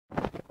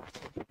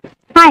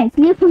Hi, it's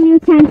Neil from New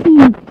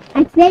TV,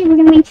 and today we're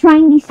going to be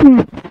trying these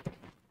snacks.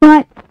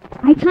 But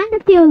I kind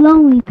of feel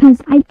lonely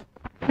because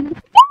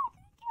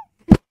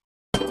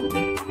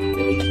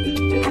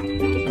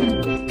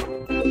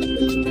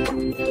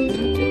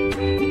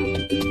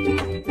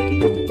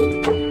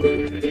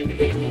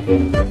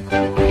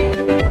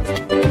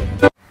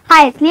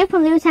Hi, it's Leah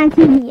from New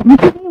TV, and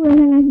today we're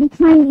going to be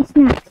trying these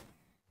snacks.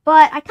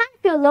 But I kind of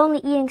feel lonely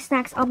eating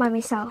snacks all by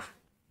myself.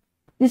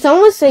 Did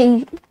someone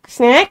say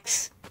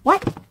snacks?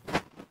 What?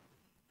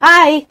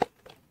 Hi.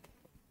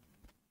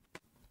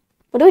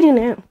 What do we do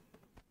now?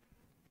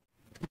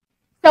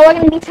 So we're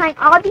going to be trying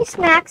all these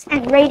snacks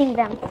and rating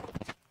them.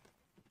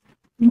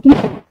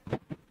 Okay.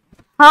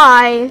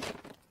 Hi.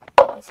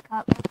 Nice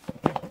cup.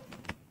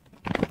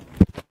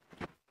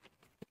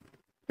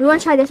 You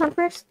want to try this one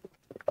first?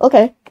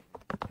 Okay.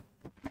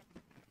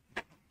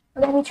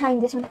 We're going to be trying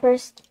this one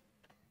first.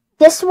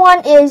 This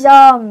one is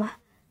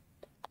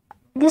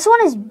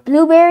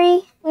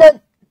blueberry. No, is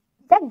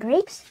that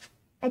grapes?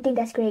 I think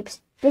that's grapes.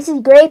 This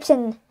is grapes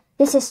and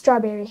this is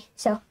strawberry.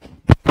 So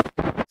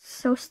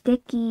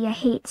sticky. I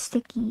hate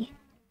sticky.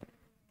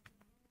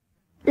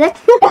 Let's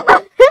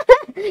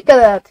Got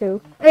that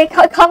too. wait,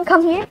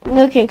 come here.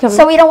 Okay, come.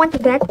 So we don't want the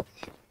bed.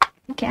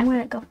 Okay, I'm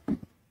gonna go.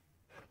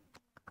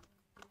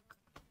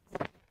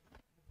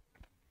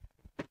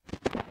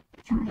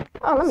 Try.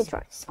 Oh, let me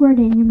try. Squirt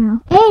it in your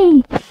mouth.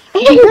 Hey!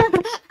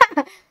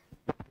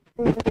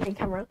 Look at the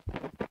camera.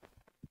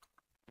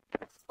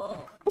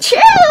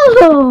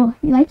 Chill!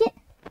 You like it?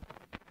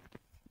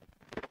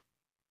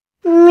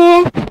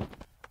 Meh.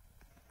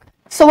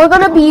 So we're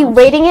gonna be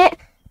rating it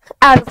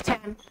out of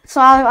 10. So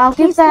I'll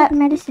give Tastes that. like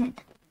medicine.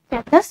 Yeah,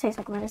 it does taste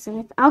like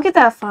medicine. I'll give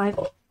that a 5.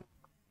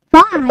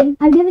 5?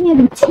 I'm giving it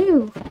a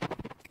 2.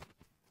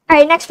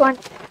 Alright, next one.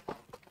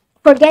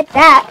 Forget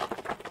that.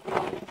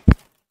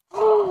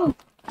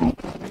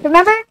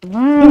 Remember?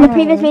 In the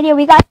previous video,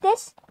 we got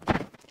this.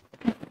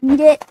 Eat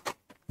it.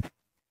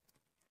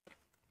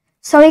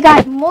 So we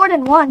got more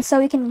than one, so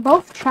we can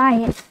both try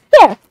it.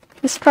 Yeah,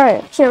 let's try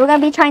it. Sure, we're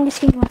gonna be trying this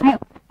thing. I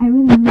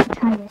really want to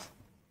try this.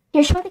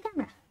 Here, show the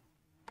camera.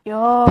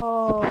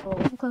 Yo.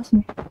 Come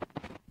closer.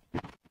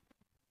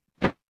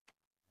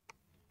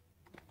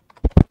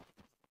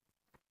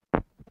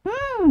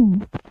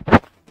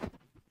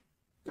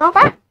 Not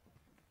bad.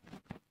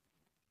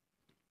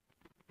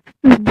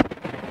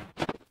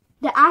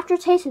 The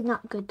aftertaste is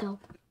not good though.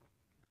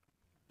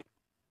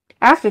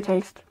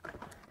 Aftertaste.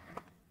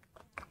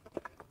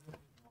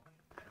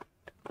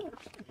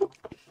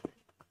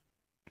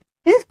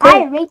 This is good.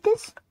 I rate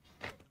this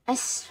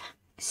as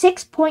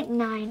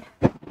 6.9.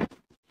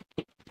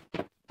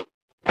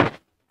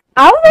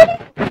 I'll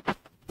rate it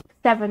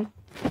 7.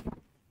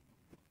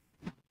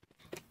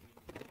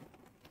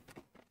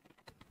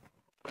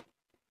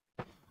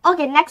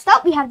 Okay, next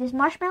up we have this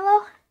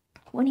marshmallow.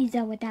 When he's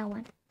done with that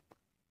one.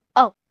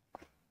 Oh.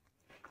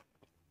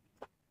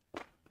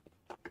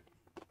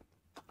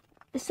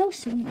 It's so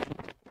sweet.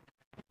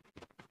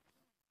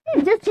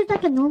 It's just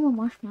like a normal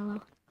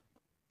marshmallow.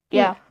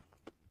 Yeah.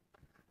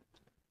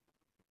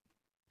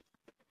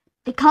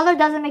 The color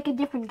doesn't make a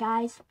difference,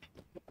 guys.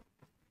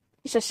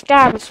 It's a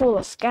scam. It's all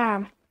a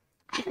scam.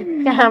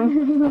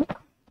 Scam.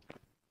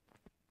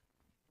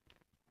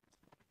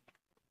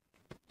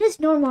 Just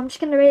normal. I'm just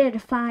gonna rate it a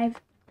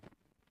 5.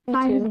 Me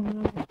 5 is too.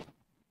 normal.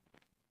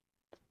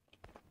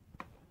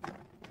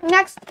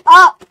 Next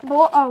up,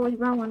 oh wait,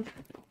 wrong one.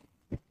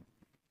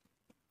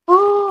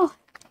 Oh,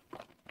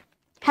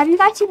 have you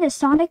guys seen the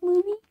Sonic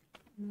movie?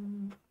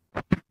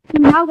 We're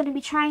now gonna be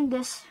trying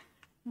this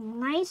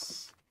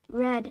nice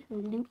red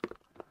loop.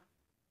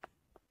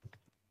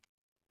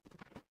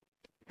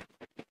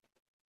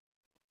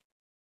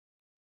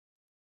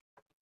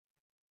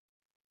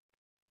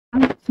 I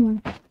like this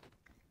one.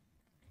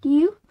 Do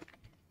you?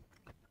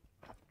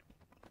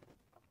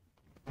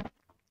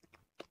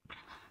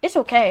 It's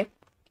okay.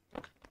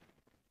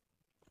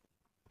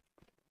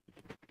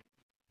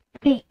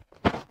 Hey.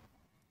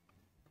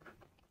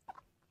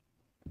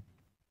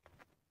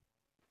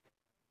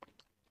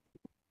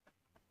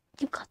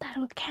 You got that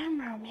on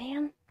camera,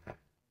 man.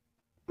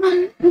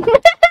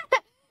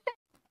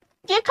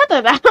 Yeah, cut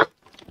that out.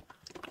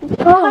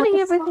 Cutting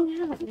everything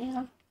out,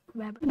 man.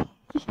 Rabbit.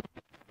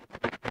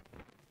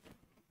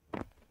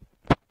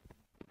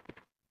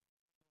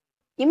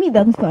 Give me the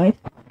other side.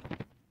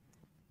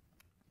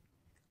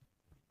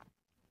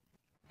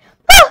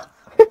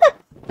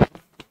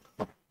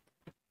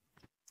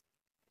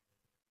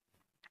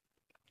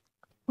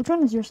 Which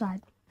one is your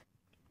side?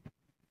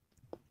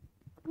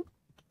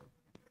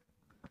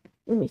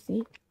 Let me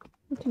see.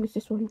 I think it's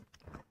this one.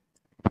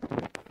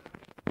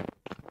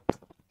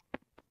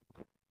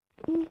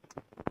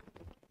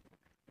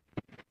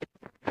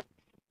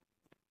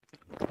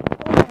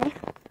 Okay.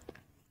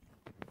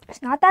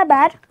 It's not that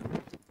bad.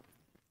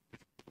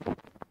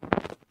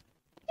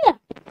 Yeah.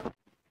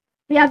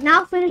 We have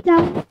now finished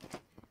that,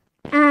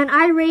 and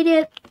I rate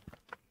it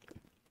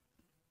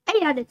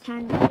 8 out of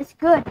 10. It's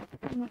good.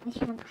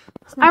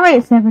 I rate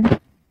it 7.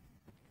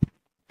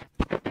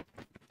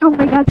 Oh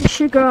my god, the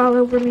sugar all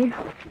over me.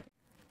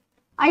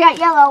 I got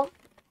yellow.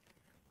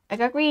 I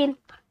got green.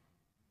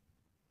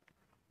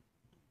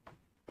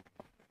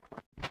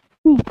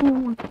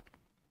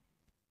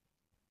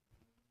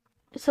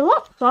 It's a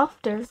lot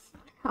softer.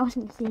 I was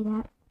gonna say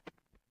that.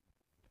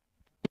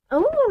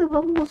 Oh, the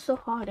bubble was so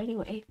hard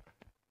anyway.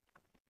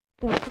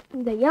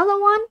 The yellow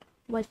one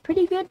was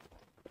pretty good.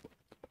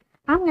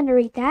 I'm gonna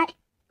rate that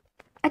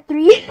a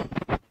 3.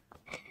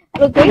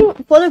 For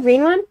the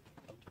green one,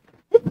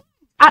 there's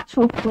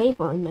actual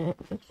flavor in it.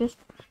 It's just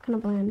kind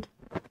of bland.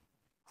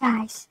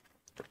 Guys,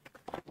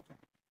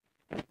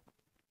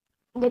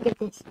 look at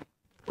this.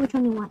 Which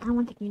one do you want? I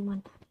want the green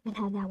one. And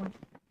have that one.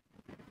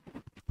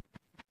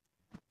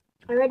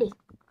 Already.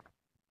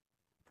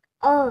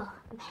 Oh,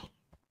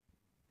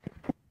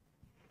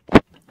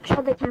 man.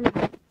 Show the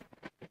camera.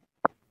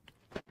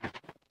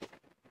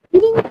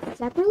 Eating it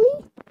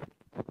separately?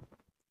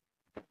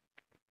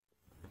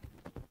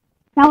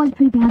 That was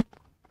pretty bad.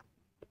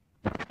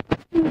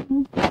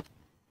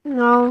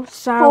 No,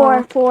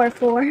 sour. 4.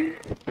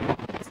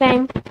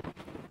 Same.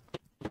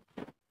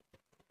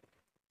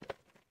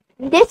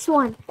 This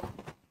one.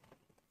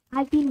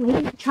 I've been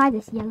waiting to try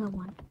this yellow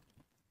one.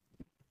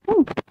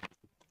 Ooh.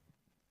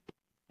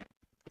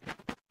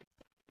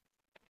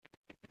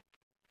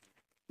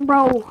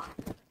 Bro.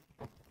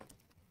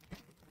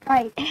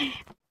 Right.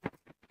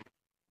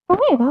 Oh,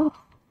 there you go.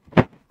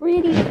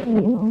 Really?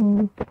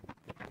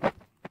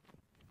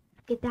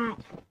 Get that.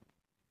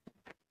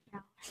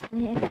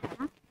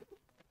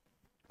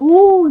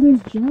 Oh,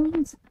 there's jelly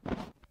inside.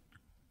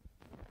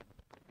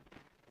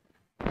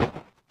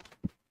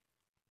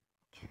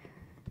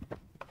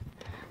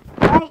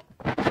 Right.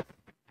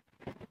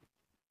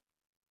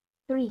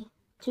 3,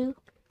 2.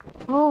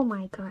 Oh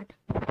my god.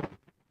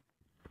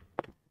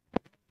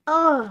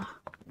 Ugh.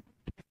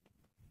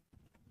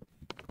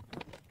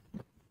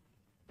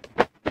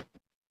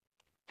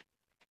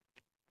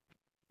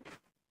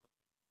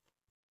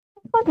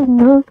 What a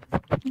nuts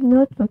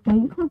like that.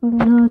 You have a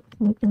nuts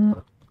like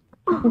that.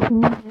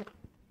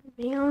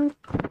 Man.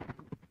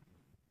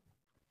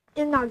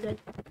 It's not good.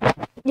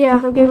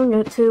 Yeah, I'm giving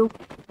it 2.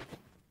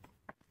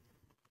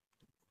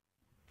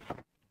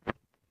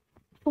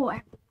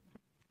 4.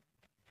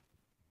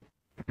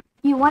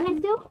 You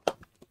wanted to?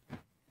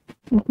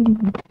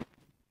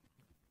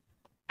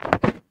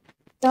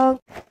 Dog.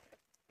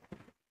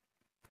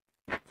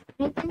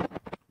 Nathan?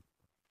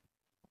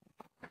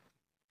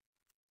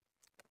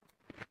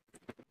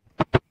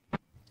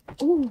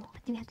 Ooh, I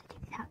think we have to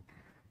take this out.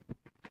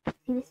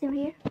 See this over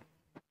here?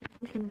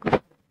 It's gonna go.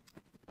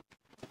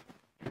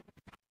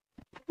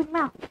 Open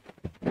mouth.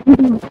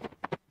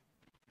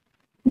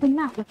 Open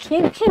mouth.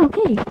 Okay.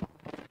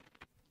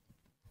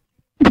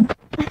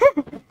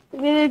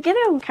 Get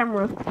it on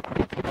camera.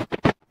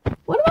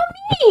 What about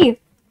me?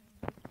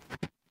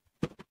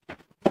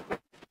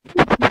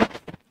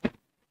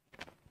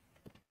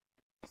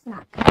 It's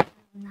not good.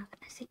 I'm not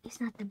gonna say it's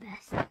not the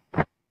best.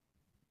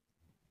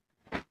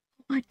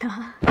 What the?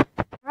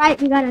 Right,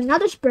 we got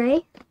another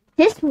spray.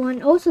 This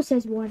one also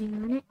says warning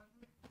on it.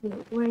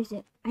 Wait, where is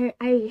it? I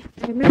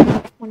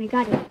remember when I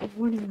got it, the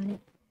warning on it.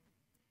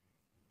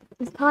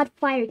 It's called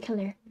Fire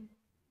Killer.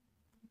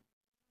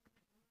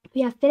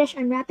 We have finished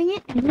unwrapping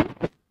it.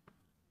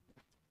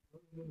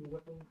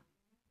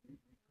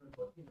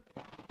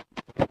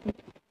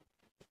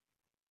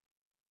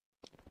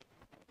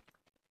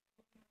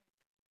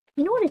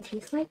 You know what it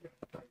tastes like?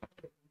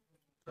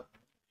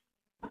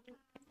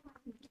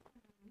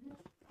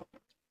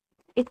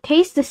 It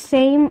tastes the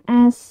same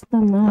as the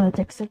nuts,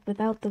 except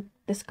without the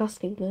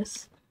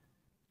disgustingness.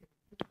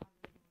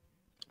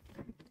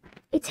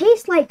 It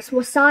tastes like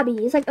wasabi.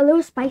 It's like a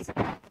little spicy.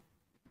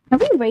 Have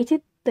we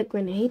rated the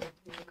grenade?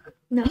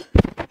 No.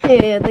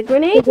 Yeah, the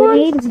grenade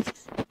Grenade one? is...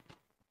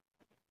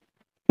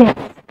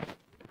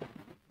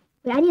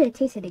 Wait, I need to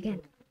taste it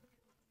again.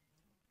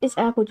 It's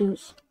apple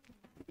juice.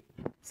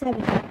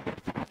 7.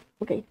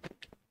 Okay.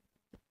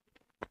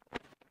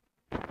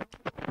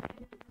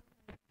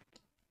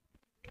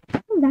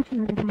 Oh, that's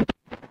another one.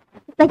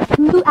 It's like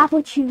blue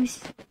apple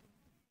juice.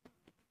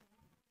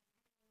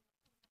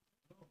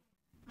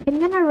 I'm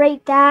gonna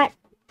rate that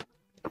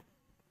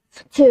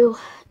 2.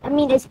 I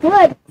mean, it's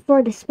good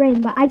for the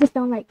spring, but I just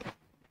don't like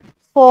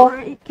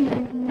 4.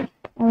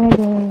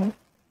 Alright,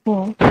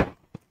 4.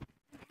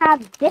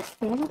 have this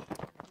thing.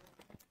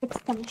 It's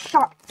some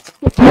sharks.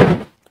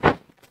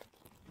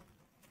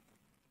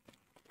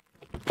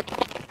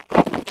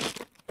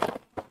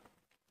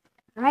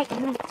 Alright,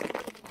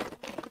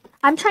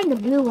 I'm trying the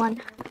blue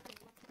one.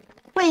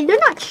 Wait, they're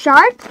not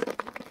sharks?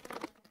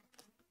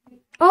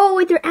 Oh,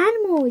 wait, they're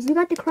animals. You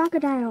got the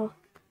crocodile.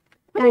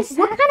 Guys,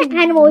 what kind of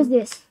animal is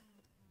this?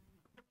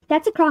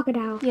 That's a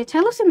crocodile. Yeah,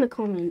 tell us in the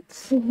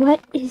comments.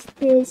 What is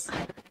this?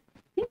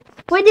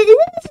 Wait, isn't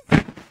this?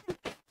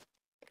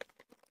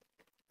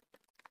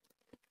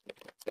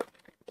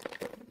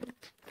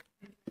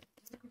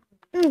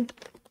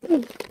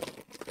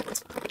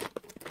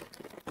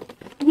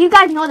 You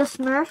guys know the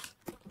Smurfs?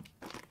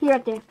 Here,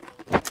 right there.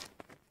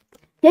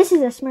 This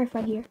is a Smurf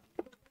right here.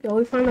 Yo,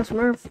 we found a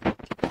Smurf.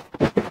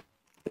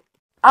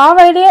 I'll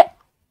rate it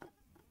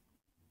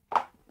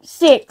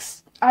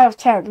 6 out of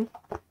 10.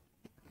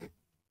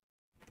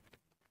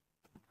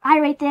 I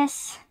rate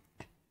this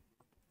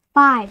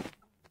 5.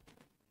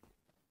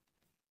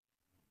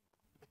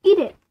 Eat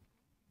it.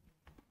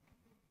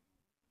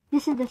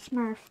 This is the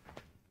Smurf.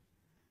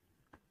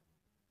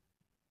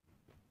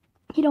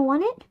 You don't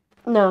want it?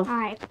 No.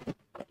 Alright.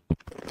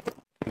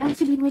 I've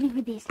also been waiting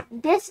for this.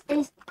 This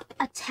is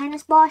a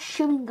tennis ball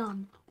chewing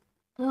gum.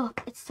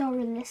 Look, it's so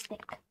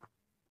realistic.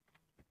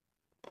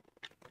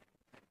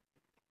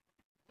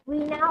 We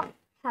now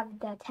have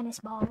the tennis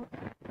ball.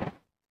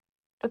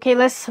 Okay,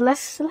 let's. Look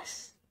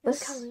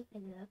how neat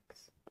it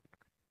looks.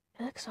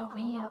 It looks so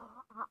real.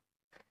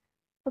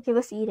 Okay,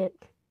 let's eat it.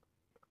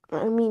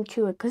 I mean,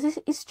 chew it, because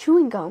it's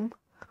chewing gum.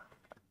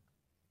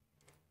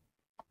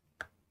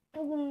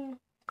 I'm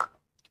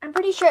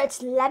pretty sure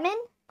it's lemon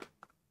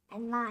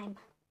and lime.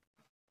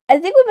 I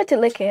think we're about to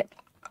lick it.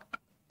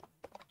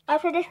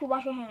 After this, we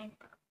wash your hand.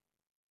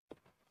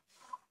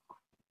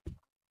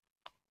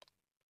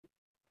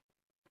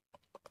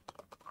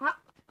 Huh?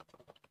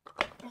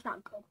 That's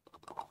not good.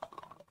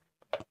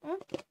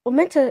 We're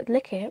meant to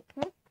lick it.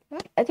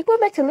 I think we're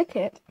meant to lick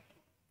it.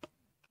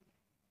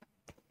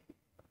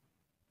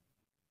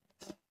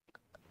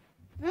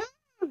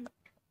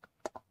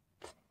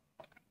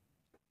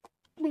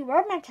 We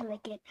were meant to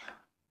lick it.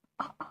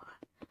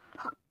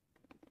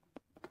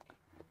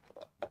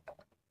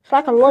 It's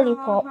like a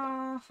lollipop.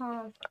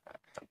 I'm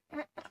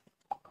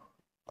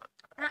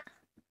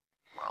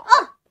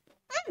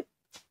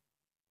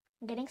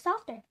getting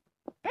softer.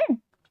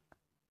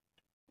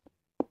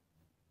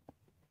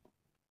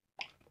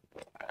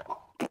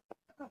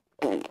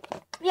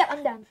 Yeah,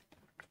 I'm done.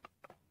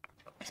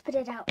 Let's put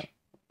it out.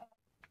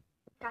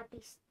 Got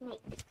these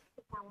snakes.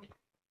 That one.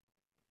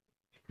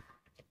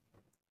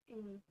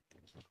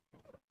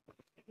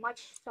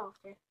 Much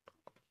softer.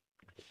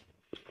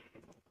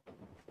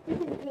 This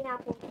is green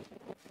apple.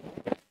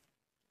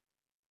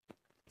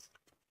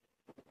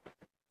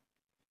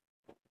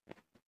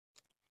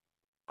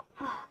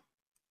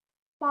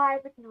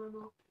 Five is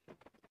normal.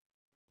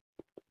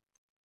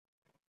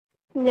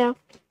 Yeah.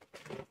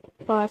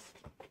 5.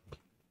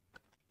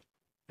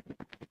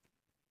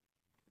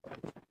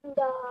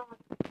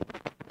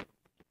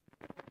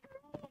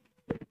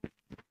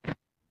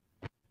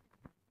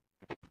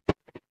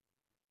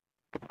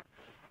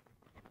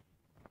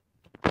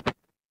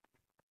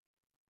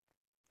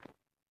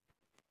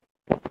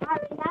 I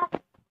rate that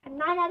a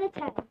 9 out of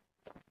 10.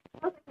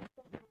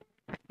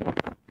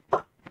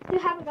 You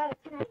haven't got a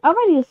 10 out of 10.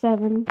 Already a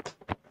 7.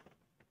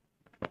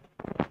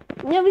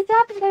 Yeah, we still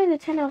haven't gotten a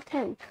 10 out of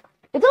 10.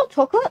 Is that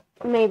chocolate?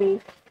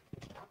 Maybe.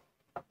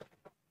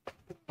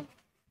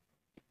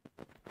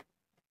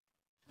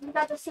 You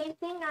got the same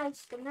thing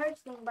as the nerd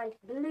thing, but it's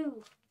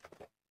blue.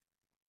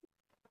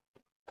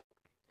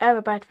 I have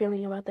a bad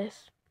feeling about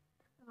this.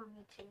 Oh,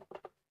 me too.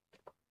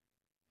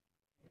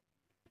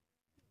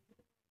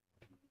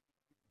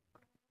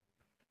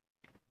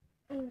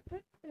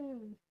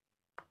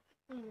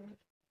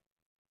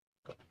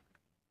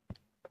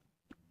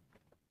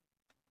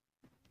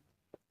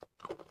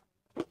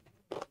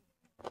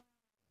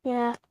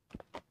 Yeah.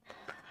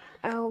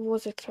 I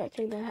was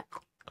expecting that.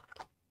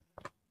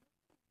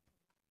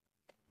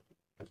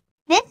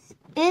 This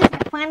is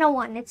the final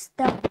one. It's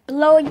the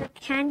Blow Your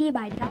Candy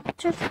by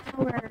Dr.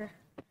 Sour.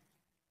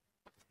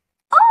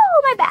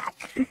 Oh, my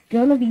back. It's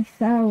gonna be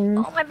sour.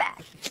 Oh, my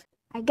back.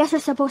 I guess we're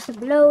supposed to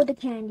blow the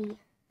candy.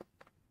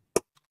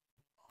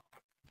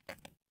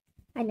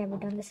 I've never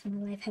done this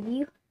in my life. Have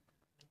you?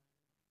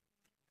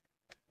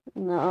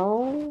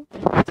 No.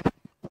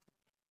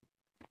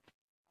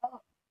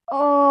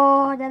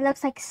 Oh, that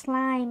looks like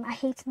slime. I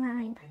hate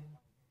slime.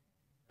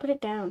 Put it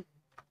down.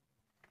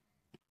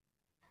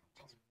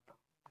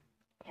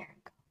 There we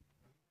go.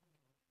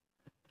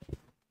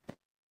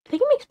 I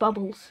think it makes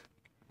bubbles.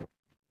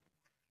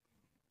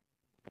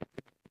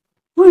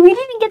 Wait, we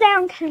didn't get that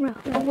on camera.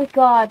 Oh my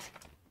god.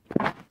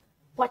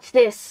 Watch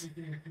this.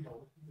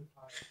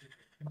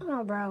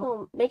 Oh, bro.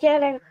 Oh, make it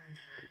like...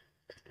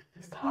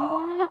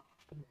 Stop.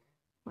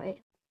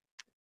 Wait.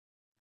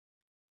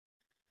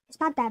 It's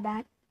not that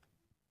bad.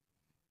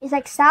 It's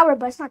like sour,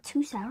 but it's not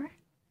too sour.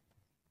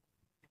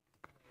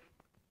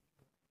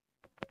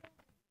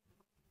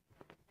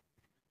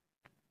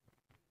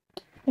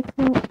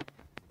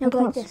 No,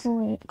 go like this.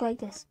 Go like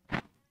this.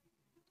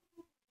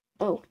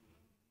 Oh.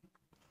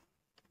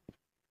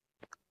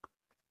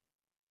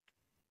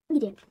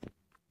 Eat it.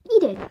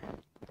 Eat it.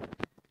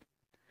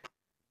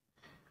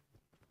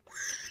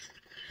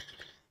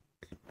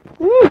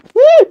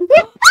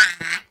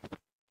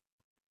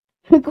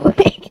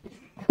 Quick.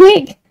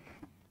 Quick.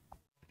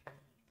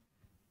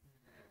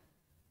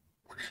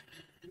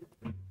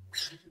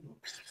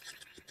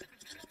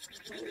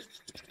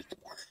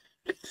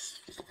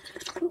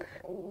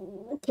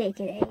 Take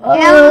it. What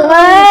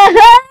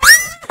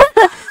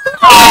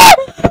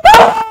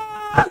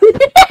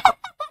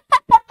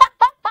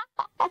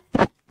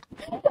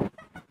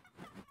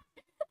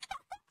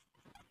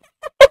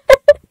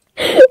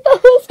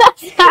was that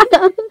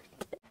sound?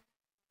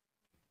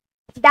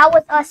 that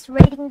was us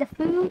rating the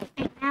food,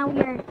 and now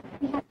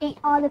we have ate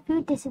all the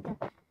food. This is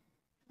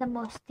the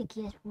most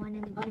stickiest one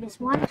and the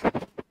weirdest one.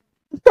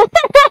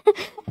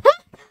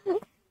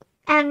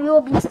 And we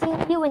will be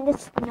seeing you in the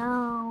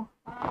snow.